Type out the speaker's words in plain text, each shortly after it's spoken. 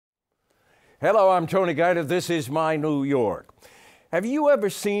Hello, I'm Tony Guida. This is my New York. Have you ever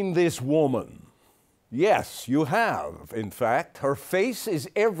seen this woman? Yes, you have. In fact, her face is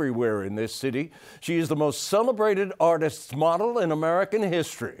everywhere in this city. She is the most celebrated artist's model in American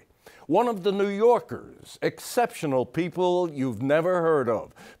history. One of the New Yorkers, exceptional people you've never heard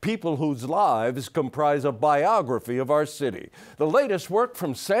of, people whose lives comprise a biography of our city. The latest work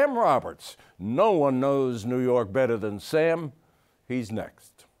from Sam Roberts. No one knows New York better than Sam. He's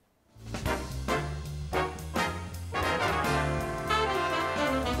next.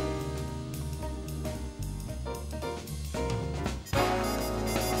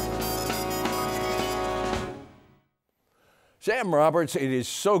 Sam Roberts, it is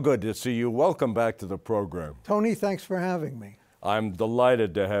so good to see you. Welcome back to the program. Tony, thanks for having me. I'm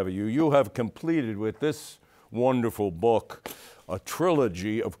delighted to have you. You have completed with this wonderful book a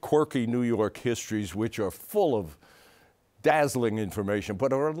trilogy of quirky New York histories which are full of dazzling information,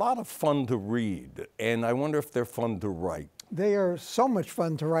 but are a lot of fun to read. And I wonder if they're fun to write. They are so much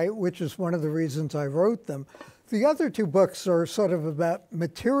fun to write, which is one of the reasons I wrote them. The other two books are sort of about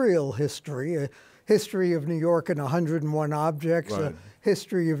material history, a history of New York in 101 objects, right. A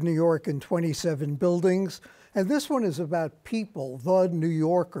history of New York in 27 buildings. And this one is about people, the New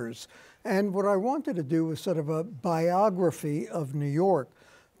Yorkers. And what I wanted to do was sort of a biography of New York,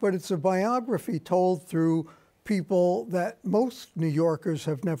 but it's a biography told through people that most New Yorkers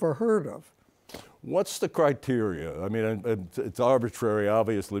have never heard of. What's the criteria? I mean, it's arbitrary,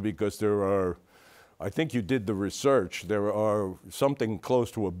 obviously, because there are, I think you did the research, there are something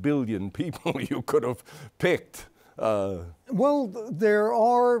close to 1 billion people you could have picked. Well, there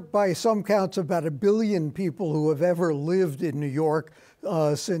are, by some counts, about 1 billion people who have ever lived in New York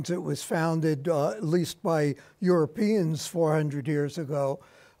since it was founded, at least by Europeans 400 years ago.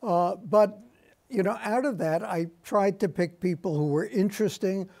 But, you know, out of that, I tried to pick people who were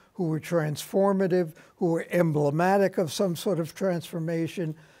interesting, who were transformative, who were emblematic of some sort of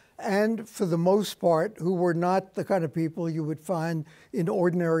transformation, and for the most part, who were not the kind of people you would find in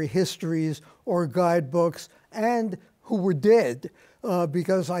ordinary histories or guidebooks, and who were dead,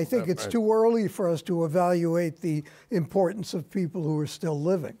 because I think it's too early for us to evaluate the importance of people who are still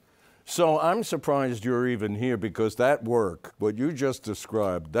living. So I'm surprised you're even here, because that work, what you just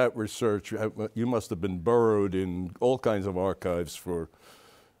described, that research, you must have been burrowed in all kinds of archives for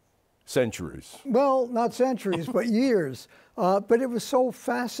centuries. Well, not centuries, but years. But it was so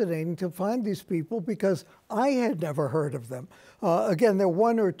fascinating to find these people because I had never heard of them. Again, there are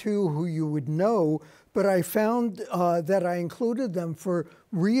one or two who you would know, but I found that I included them for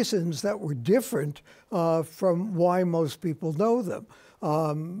reasons that were different from why most people know them.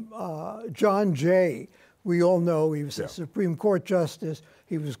 John Jay, we all know he was a Supreme Court justice,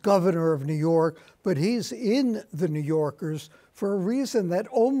 he was governor of New York, but he's in the New Yorkers for a reason that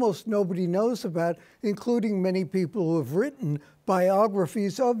almost nobody knows about, including many people who have written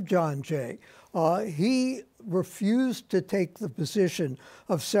biographies of John Jay. He refused to take the position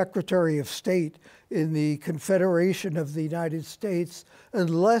of Secretary of State in the Confederation of the United States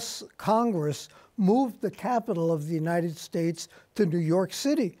unless Congress moved the capital of the United States to New York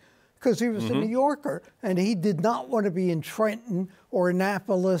City, because he was a New Yorker, and he did not want to be in Trenton or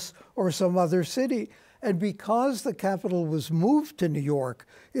Annapolis or some other city. And because the capital was moved to New York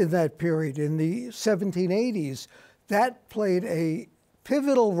in that period, in the 1780s, that played a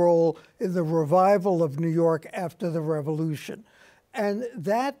pivotal role in the revival of New York after the Revolution. And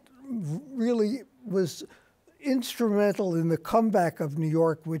that really was instrumental in the comeback of New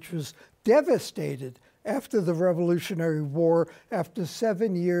York, which was devastated after the Revolutionary War, after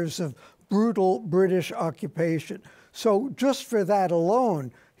 7 years of brutal British occupation. So just for that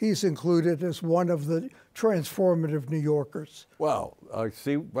alone, he's included as one of the transformative New Yorkers. Well, I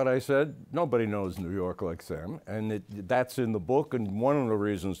see what I said. Nobody knows New York like Sam, and that's in the book, and one of the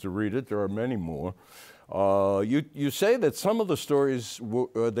reasons to read it, there are many more. You say that some of the stories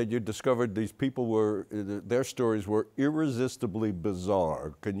that you discovered, these people were, their stories were irresistibly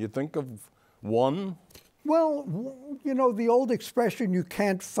bizarre. Can you think of one? Well, you know, the old expression, you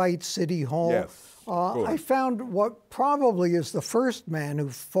can't fight City Hall. Yes. I found what probably is the first man who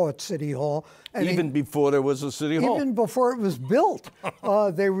fought City Hall. And even before there was a City Hall? Even before it was built.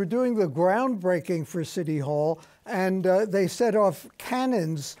 They were doing the groundbreaking for City Hall, and they set off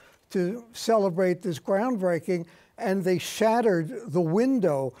cannons to celebrate this groundbreaking, and they shattered the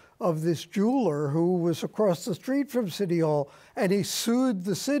window of this jeweler who was across the street from City Hall, and he sued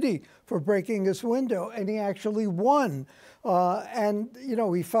the city for breaking his window, and he actually won. And, you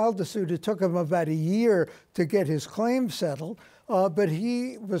know, he filed the suit. It took him about a year to get his claim settled. but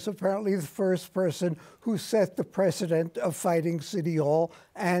he was apparently the first person who set the precedent of fighting City Hall,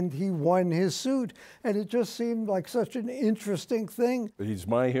 and he won his suit. And it just seemed like such an interesting thing. He's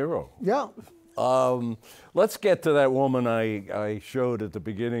my hero. Yeah. Let's get to that woman I showed at the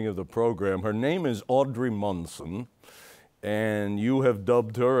beginning of the program. Her name is Audrey Munson, and you have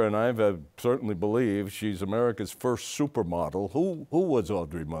dubbed her, and I have certainly believed she's America's first supermodel. Who was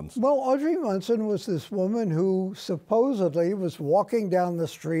Audrey Munson? Well, Audrey Munson was this woman who supposedly was walking down the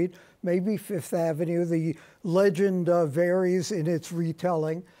street, maybe Fifth Avenue. The legend varies in its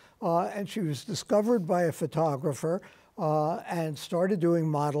retelling, and she was discovered by a photographer and started doing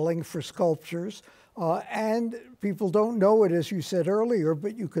modeling for sculptures. And people don't know it, as you said earlier,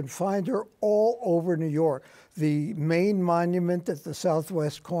 but you can find her all over New York. The main monument at the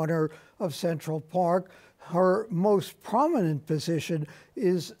southwest corner of Central Park. Her most prominent position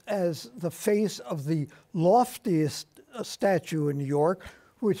is as the face of the loftiest statue in New York,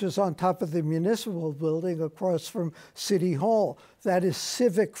 which is on top of the municipal building across from City Hall. That is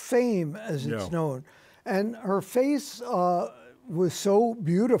civic fame, as it's known. And her face was so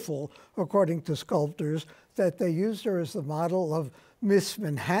beautiful, according to sculptors, that they used her as the model of Miss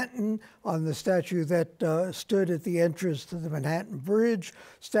Manhattan on the statue that stood at the entrance to the Manhattan Bridge,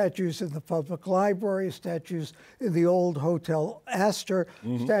 statues in the public library, statues in the old Hotel Astor,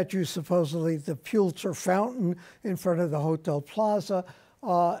 statues supposedly at the Pulitzer Fountain in front of the Hotel Plaza,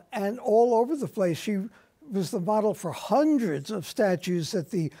 and all over the place. She was the model for hundreds of statues at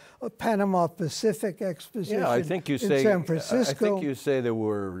the Panama Pacific Exposition in San Francisco. I think you say there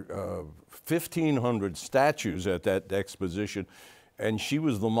were 1,500 statues at that exposition, and she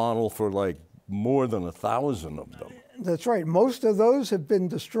was the model for like more than 1,000 of them. That's right. Most of those have been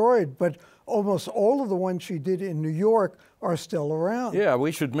destroyed, but almost all of the ones she did in New York are still around. Yeah,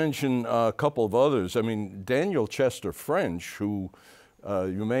 we should mention a couple of others. I mean, Daniel Chester French, who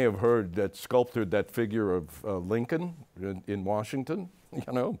you may have heard, that sculpted that figure of Lincoln in Washington,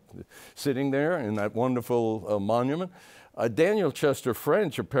 you know, sitting there in that wonderful monument. Daniel Chester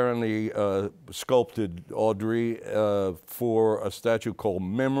French apparently sculpted Audrey for a statue called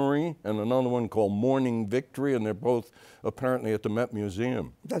Memory and another one called Morning Victory, and they're both apparently at the Met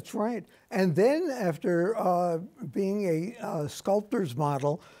Museum. That's right. And then after being a sculptor's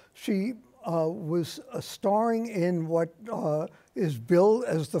model, she was starring in what is billed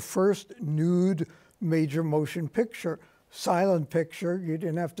as the first nude major motion picture, silent picture. You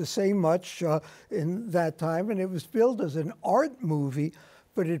didn't have to say much in that time, and it was billed as an art movie,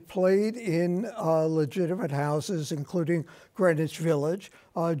 but it played in legitimate houses, including Greenwich Village,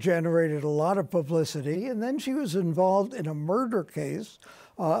 generated a lot of publicity, and then she was involved in a murder case,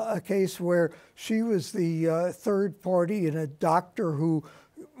 a case where she was the third party in a doctor who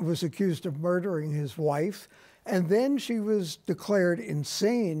was accused of murdering his wife, and then she was declared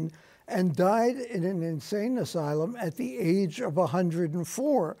insane and died in an insane asylum at the age of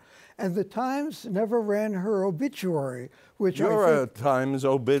 104. And the Times never ran her obituary, which You're a Times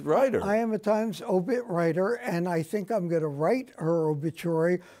obit writer. I am a Times obit writer, and I think I'm going to write her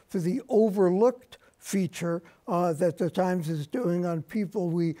obituary for the overlooked feature that the Times is doing on people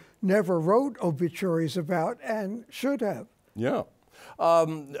we never wrote obituaries about and should have. Yeah.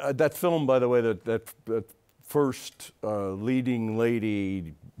 That film, by the way, that first leading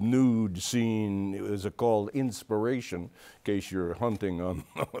lady nude scene, is called Inspiration, in case you're hunting on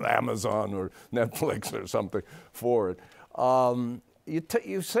Amazon or Netflix or something for it.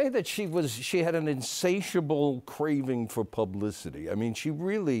 You say that she had an insatiable craving for publicity. I mean, she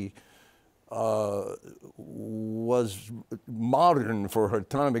really was modern for her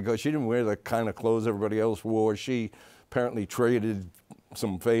time because she didn't wear the kind of clothes everybody else wore. She apparently traded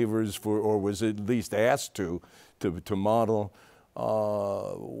some favors for, or was at least asked to model.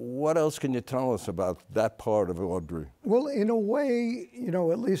 What else can you tell us about that part of Audrey? Well, in a way, you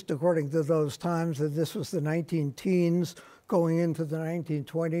know, at least according to those times, that this was the 19-teens going into the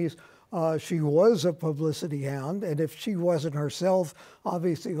 1920s, she was a publicity hound, and if she wasn't herself,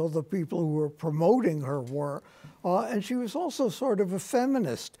 obviously all the people who were promoting her were. And she was also sort of a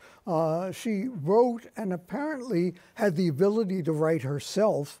feminist. She wrote and apparently had the ability to write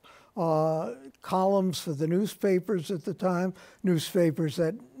herself columns for the newspapers at the time, newspapers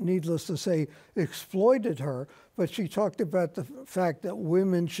that, needless to say, exploited her. But she talked about the fact that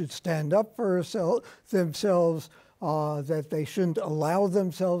women should stand up for themselves, that they shouldn't allow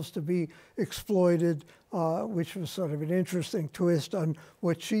themselves to be exploited, which was sort of an interesting twist on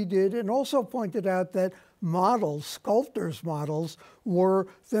what she did, and also pointed out that models, sculptors' models, were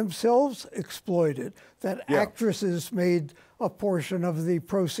themselves exploited, that actresses made a portion of the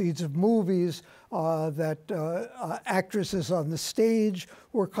proceeds of movies, that actresses on the stage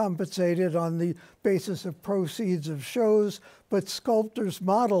were compensated on the basis of proceeds of shows, but sculptors'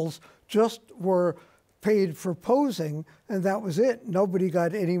 models just were paid for posing, and that was it. Nobody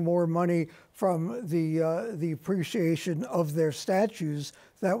got any more money from the appreciation of their statues.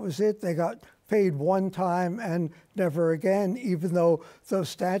 That was it. They got paid one time and never again, even though those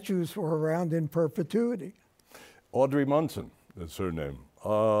statues were around in perpetuity. Audrey Munson is her name.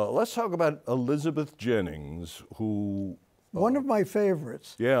 Let's talk about Elizabeth Jennings, who... One of my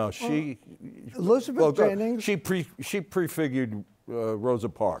favorites. Yeah, she... Elizabeth Jennings... She prefigured Rosa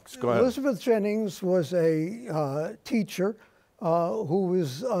Parks. Go ahead. Elizabeth Jennings was a teacher who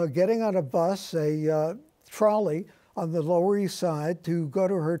was getting on a bus, a trolley, on the Lower East Side to go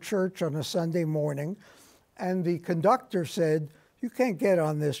to her church on a Sunday morning. And the conductor said, "You can't get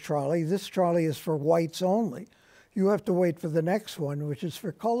on this trolley. This trolley is for whites only. You have to wait for the next one, which is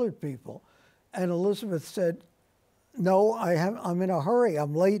for colored people." And Elizabeth said, "No, I'm in a hurry.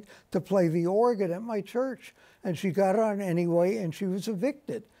 I'm late to play the organ at my church." And she got on anyway, and she was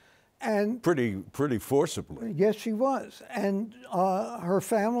evicted. And pretty forcibly. Yes, she was. And her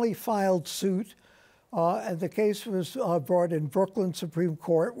family filed suit, and the case was brought in Brooklyn Supreme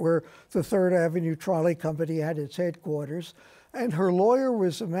Court, where the Third Avenue Trolley Company had its headquarters. And her lawyer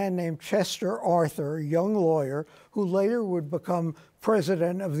was a man named Chester Arthur, a young lawyer, who later would become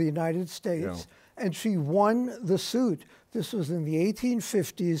president of the United States. Yeah. And she won the suit. This was in the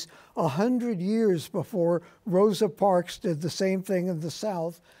 1850s, 100 years before Rosa Parks did the same thing in the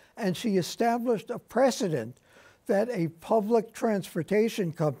South. And she established a precedent that a public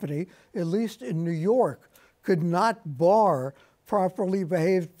transportation company, at least in New York, could not bar properly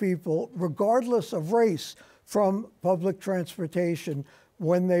behaved people, regardless of race, from public transportation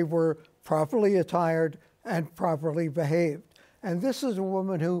when they were properly attired and properly behaved. And this is a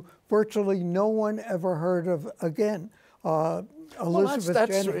woman who virtually no one ever heard of again. Elizabeth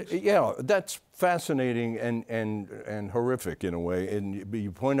Jennings. Yeah, that's fascinating and horrific in a way. And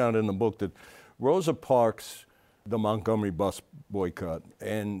you point out in the book that Rosa Parks, the Montgomery bus boycott,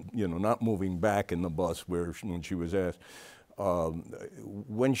 and not moving back in the bus when she was asked,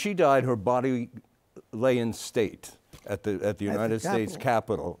 when she died, her body lay in state at the United States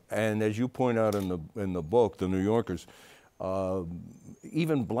Capitol. And as you point out in the book, The New Yorkers,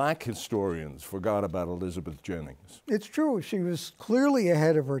 even black historians forgot about Elizabeth Jennings. It's true. She was clearly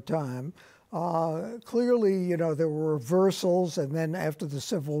ahead of her time. Clearly, there were reversals, and then after the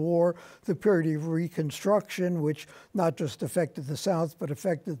Civil War, the period of Reconstruction, which not just affected the South, but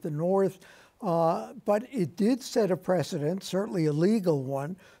affected the North. But it did set a precedent, certainly a legal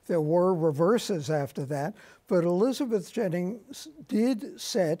one. There were reverses after that. But Elizabeth Jennings did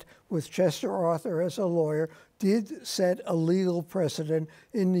set, with Chester Arthur as a lawyer, did set a legal precedent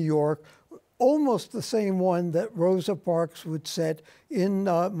in New York, almost the same one that Rosa Parks would set in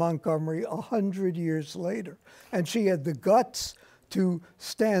Montgomery 100 years later. And she had the guts to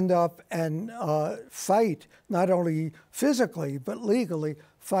stand up and fight, not only physically, but legally,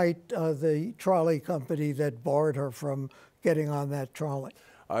 fight the trolley company that barred her from getting on that trolley.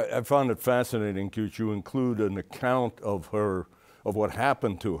 I found it fascinating that you include an account of what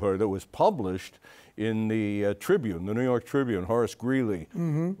happened to her that was published in the Tribune, the New York Tribune. Horace Greeley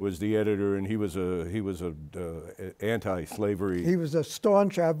was the editor, and he was a anti-slavery. He was a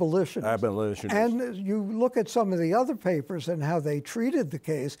staunch abolitionist. And you look at some of the other papers and how they treated the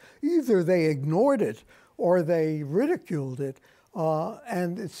case. Either they ignored it or they ridiculed it.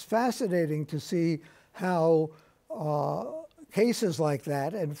 And it's fascinating to see how cases like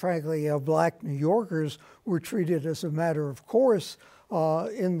that, and frankly, black New Yorkers were treated as a matter of course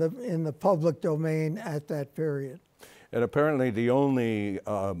in the public domain at that period. And apparently the only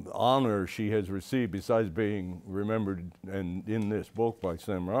honor she has received, besides being remembered and in this book by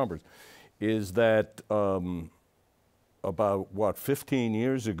Sam Roberts, is that about, 15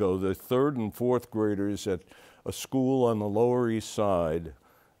 years ago, the 3rd and 4th graders at a school on the Lower East Side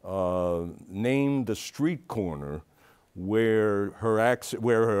named the street corner where her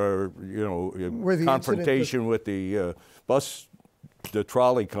confrontation with the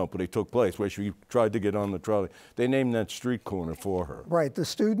trolley company took place, where she tried to get on the trolley. They named that street corner for her. Right. The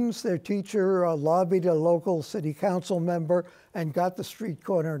students, their teacher, lobbied a local city council member and got the street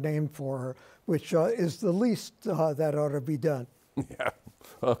corner named for her, which is the least that ought to be done. Yeah.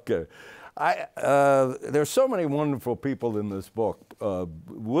 Okay. There's so many wonderful people in this book.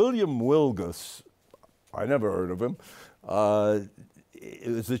 William Wilgus, I never heard of him.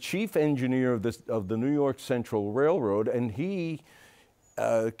 is the chief engineer of the New York Central Railroad, and he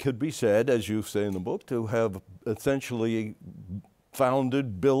could be said, as you say in the book, to have essentially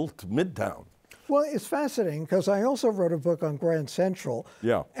built Midtown. Well, it's fascinating because I also wrote a book on Grand Central.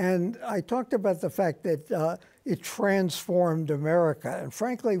 Yeah. And I talked about the fact that it transformed America. And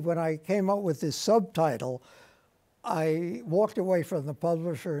frankly, when I came up with this subtitle, I walked away from the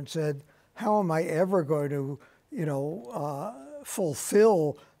publisher and said, how am I ever going to,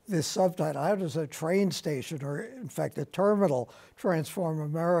 fulfill this subtitle? How does a train station, or in fact a terminal, transform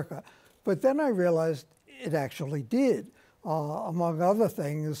America? But then I realized it actually did. Among other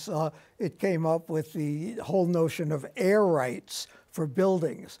things, it came up with the whole notion of air rights for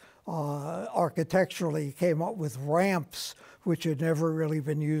buildings. Architecturally, it came up with ramps, which had never really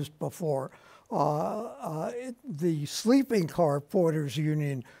been used before. The sleeping car porters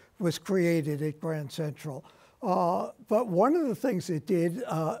union was created at Grand Central. But one of the things it did,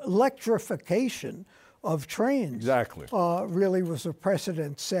 electrification of trains, exactly, really was a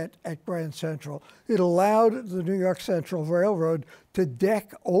precedent set at Grand Central. It allowed the New York Central Railroad to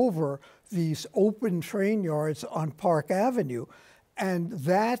deck over these open train yards on Park Avenue. And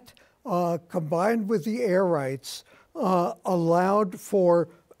that, combined with the air rights, allowed for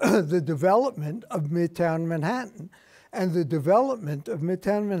the development of Midtown Manhattan. And the development of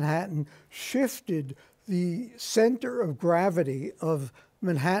Midtown Manhattan shifted the center of gravity of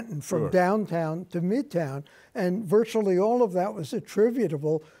Manhattan from downtown to Midtown, and virtually all of that was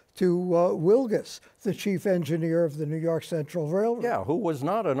attributable to Wilgus, the chief engineer of the New York Central Railroad. Yeah, who was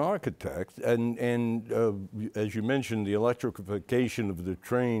not an architect, and as you mentioned, the electrification of the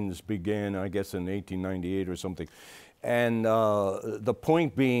trains began, I guess, in 1898 or something, and the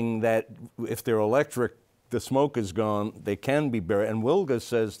point being that if they're electric, the smoke is gone, they can be buried, and Wilgus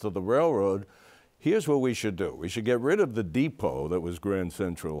says to the railroad, here's what we should do. We should get rid of the depot that was Grand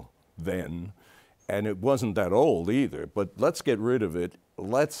Central then, and it wasn't that old either, but let's get rid of it.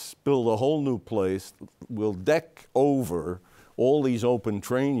 Let's build a whole new place. We'll deck over all these open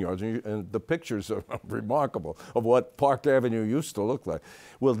train yards, and the pictures are remarkable of what Park Avenue used to look like.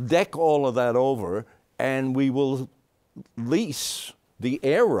 We'll deck all of that over, and we will lease the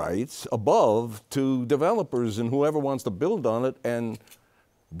air rights above to developers and whoever wants to build on it, and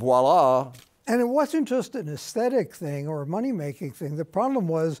voila. And it wasn't just an aesthetic thing or a money-making thing. The problem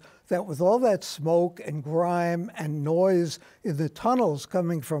was that with all that smoke and grime and noise in the tunnels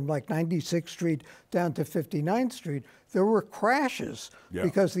coming from like 96th Street down to 59th Street, there were crashes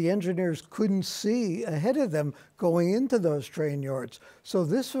because the engineers couldn't see ahead of them going into those train yards. So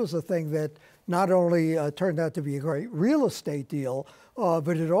this was a thing that not only turned out to be a great real estate deal,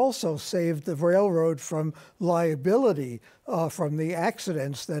 but it also saved the railroad from liability from the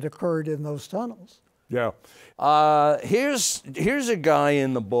accidents that occurred in those tunnels. Yeah. Here's a guy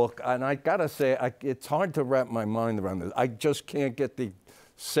in the book, and I gotta say, it's hard to wrap my mind around this. I just can't get the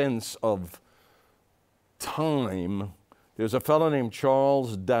sense of time. There's a fellow named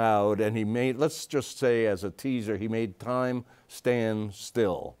Charles Dowd, and he made, let's just say as a teaser, he made time stand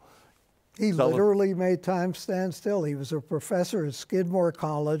still. He literally made time stand still. He was a professor at Skidmore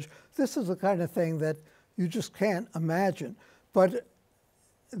College. This is the kind of thing that you just can't imagine. But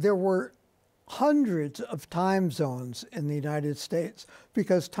there were hundreds of time zones in the United States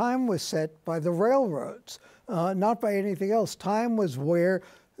because time was set by the railroads, not by anything else. Time was where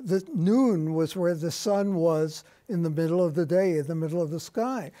noon was where the sun was in the middle of the day, in the middle of the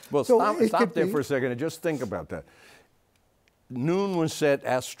sky. Well, so stop there for a second and just think about that. Noon was set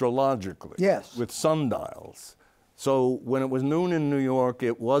astrologically, with sundials. So when it was noon in New York,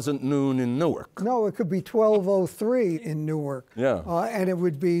 it wasn't noon in Newark. No, it could be 12:03 in Newark. Yeah. And it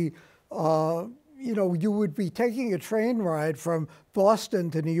would be, you would be taking a train ride from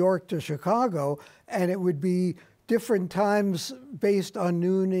Boston to New York to Chicago, and it would be different times based on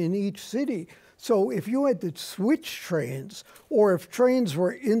noon in each city. So if you had to switch trains, or if trains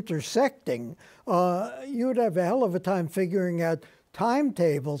were intersecting, you would have a hell of a time figuring out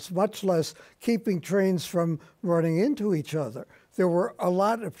timetables, much less keeping trains from running into each other. There were a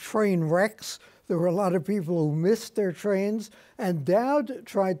lot of train wrecks. There were a lot of people who missed their trains. And Dowd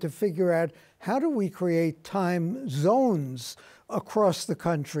tried to figure out, how do we create time zones across the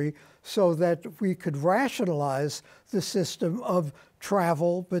country so that we could rationalize the system of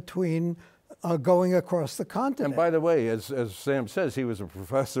travel between going across the continent. And by the way, as Sam says, he was a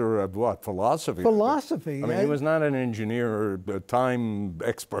professor of what, philosophy? Philosophy. I mean, he was not an engineer or a time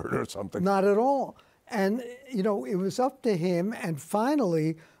expert or something. Not at all. And, you know, it was up to him, and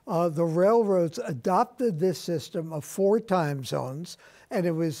finally the railroads adopted this system of 4 time zones, and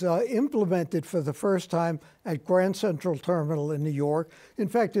it was implemented for the first time at Grand Central Terminal in New York. In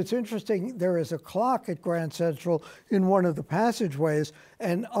fact, it's interesting, there is a clock at Grand Central in one of the passageways,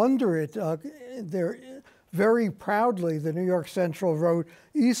 and under it, there, very proudly, the New York Central wrote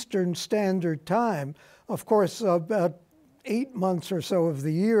Eastern Standard Time. Of course, about 8 months or so of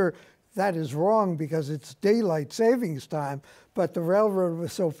the year, that is wrong because it's daylight savings time, but the railroad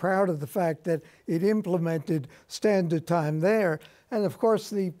was so proud of the fact that it implemented standard time there. And of course,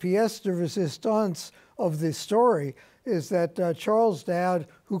 the pièce de résistance of this story is that Charles Dowd,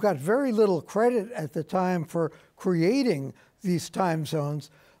 who got very little credit at the time for creating these time zones,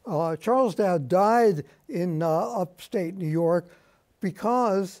 Charles Dowd died in upstate New York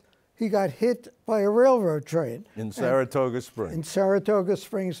because he got hit by a railroad train. In Saratoga Springs. In Saratoga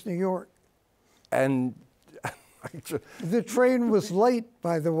Springs, New York. And the train was late,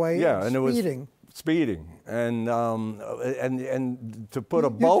 by the way. Yeah, and speeding. It was speeding. And to put a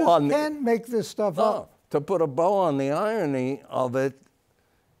bow on you can't make this stuff up. To put a bow on the irony of it,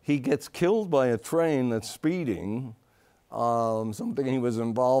 he gets killed by a train that's speeding, something he was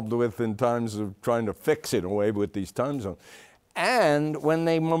involved with in terms of trying to fix it away with these time zones. And when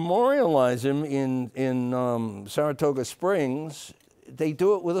they memorialize him in Saratoga Springs, they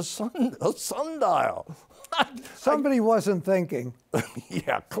do it with a sundial. Somebody wasn't thinking.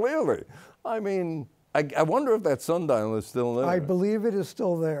 Yeah, clearly. I mean, I wonder if that sundial is still there. I believe it is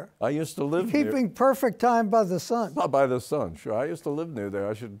still there. I used to live near. Keeping perfect time by the sun. By the sun, sure. I used to live near there.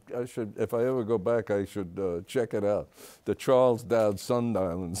 I should. If I ever go back, I should check it out. The Charles Dowd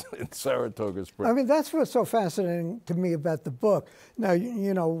sundial in Saratoga Springs. I mean, that's what's so fascinating to me about the book. Now,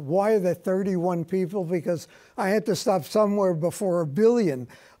 you know, why are there 31 people? Because I had to stop somewhere before 1 billion.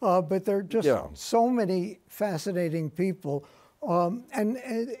 But there are just so many fascinating people. And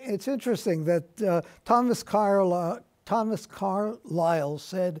it's interesting that Thomas Carlyle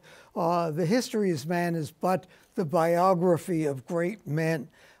said, the history's man is but the biography of great men.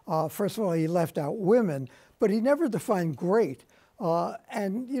 First of all, he left out women, but he never defined great.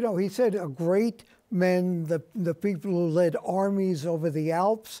 And, you know, he said a great men, the people who led armies over the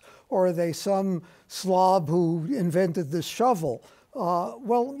Alps, or are they some slob who invented the shovel?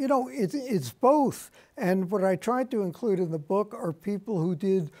 Well, you know, it's both. And what I tried to include in the book are people who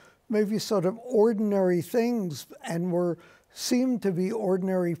did maybe sort of ordinary things and seemed to be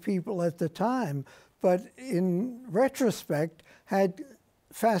ordinary people at the time, but in retrospect had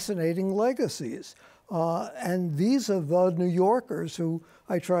fascinating legacies. And these are the New Yorkers who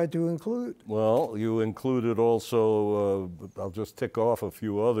I tried to include. Well, you included also, I'll just tick off a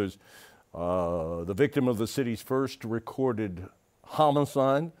few others, the victim of the city's first recorded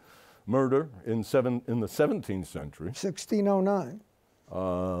homicide, murder in the 17th century. 1609.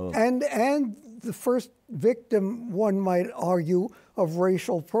 And the first victim, one might argue, of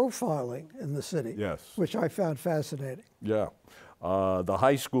racial profiling in the city. Yes. Which I found fascinating. Yeah. The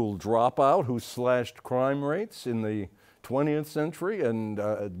high school dropout who slashed crime rates in the 20th century. And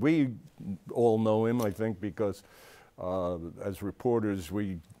we all know him, I think, because as reporters,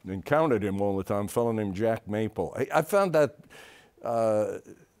 we encountered him all the time, a fellow named Jack Maple. I found that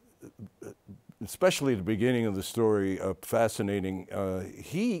especially at the beginning of the story, fascinating.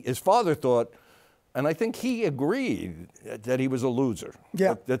 His father thought, and I think he agreed, that he was a loser.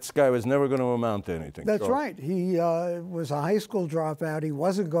 Yeah. That this guy was never going to amount to anything. That's right. He was a high school dropout. He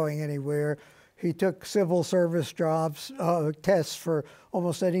wasn't going anywhere. He took civil service jobs, tests for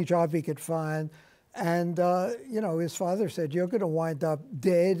almost any job he could find. And, you know, his father said, you're going to wind up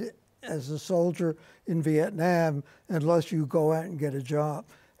dead as a soldier in Vietnam unless you go out and get a job.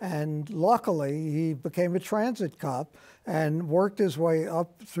 And luckily, he became a transit cop and worked his way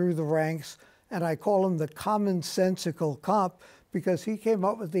up through the ranks. And I call him the commonsensical cop because he came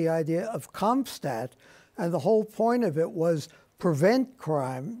up with the idea of CompStat. And the whole point of it was prevent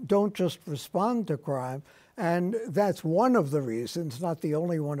crime, don't just respond to crime. And that's one of the reasons, not the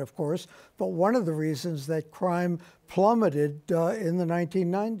only one, of course, but one of the reasons that crime plummeted in the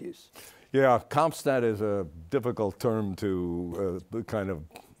 1990s. Yeah, CompStat is a difficult term to kind of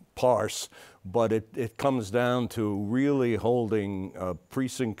parse, but it comes down to really holding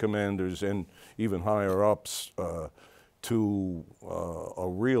precinct commanders and even higher ups to a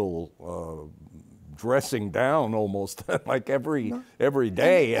real dressing down almost like every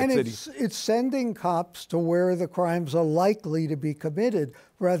day. And it's sending cops to where the crimes are likely to be committed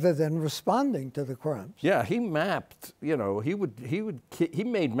rather than responding to the crimes. Yeah, he mapped, you know, he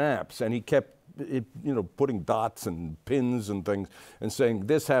made maps and he kept you know, putting dots and pins and things and saying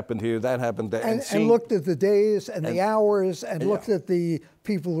this happened here, that happened there. And looked at the days and the hours and looked at the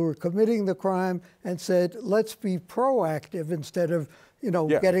people who were committing the crime and said, let's be proactive instead of, you know,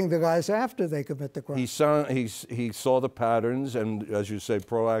 getting the guys after they commit the crime. He saw the patterns and, as you say,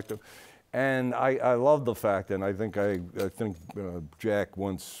 proactive. And I love the fact, and I think Jack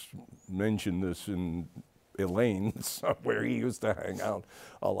once mentioned this in Elaine's, where he used to hang out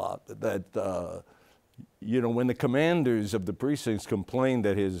a lot, that you know, when the commanders of the precincts complained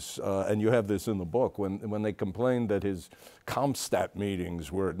that his, and you have this in the book, when they complained that his CompStat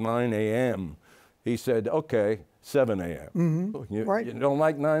meetings were at 9 a.m., he said, okay, 7 a.m. Right. You don't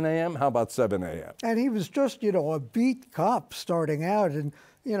like 9 a.m.? How about 7 a.m.? And he was just, you know, a beat cop starting out and,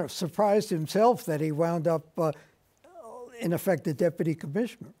 you know, surprised himself that he wound up, in effect, a deputy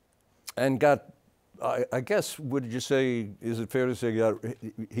commissioner. And got, I guess, would you say, is it fair to say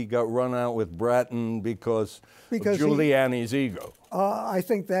he got run out with Bratton because of Giuliani's ego? I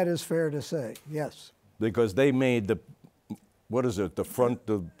think that is fair to say, yes. Because they made the, what is it, the front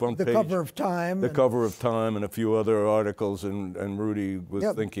page? The cover of Time. The cover of Time and a few other articles, and Rudy was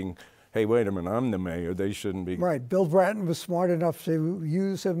thinking, hey, wait a minute, I'm the mayor, they shouldn't be. Right, Bill Bratton was smart enough to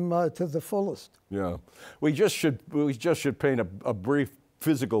use him to the fullest. Yeah, we just should paint a brief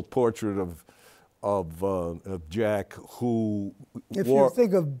physical portrait of Jack, who if you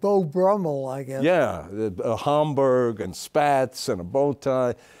think of Beau Brummel, I guess. Yeah, a Homburg and spats and a bow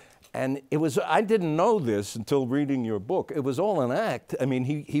tie. And it was, I didn't know this until reading your book. It was all an act. I mean,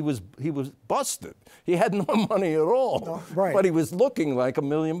 he was busted. He had no money at all. No, right. But he was looking like $1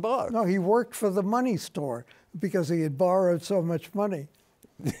 million. No, he worked for the money store because he had borrowed so much money.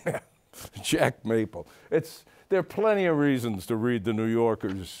 Yeah, Jack Maple. There are plenty of reasons to read The New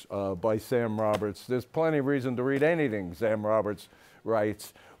Yorkers by Sam Roberts. There's plenty of reason to read anything Sam Roberts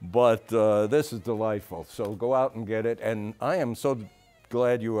writes, but this is delightful. So go out and get it. And I am so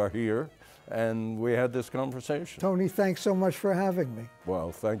glad you are here, and we had this conversation. Tony, thanks so much for having me.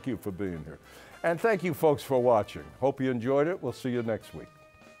 Well, thank you for being here. And thank you folks for watching. Hope you enjoyed it. We'll see you next week.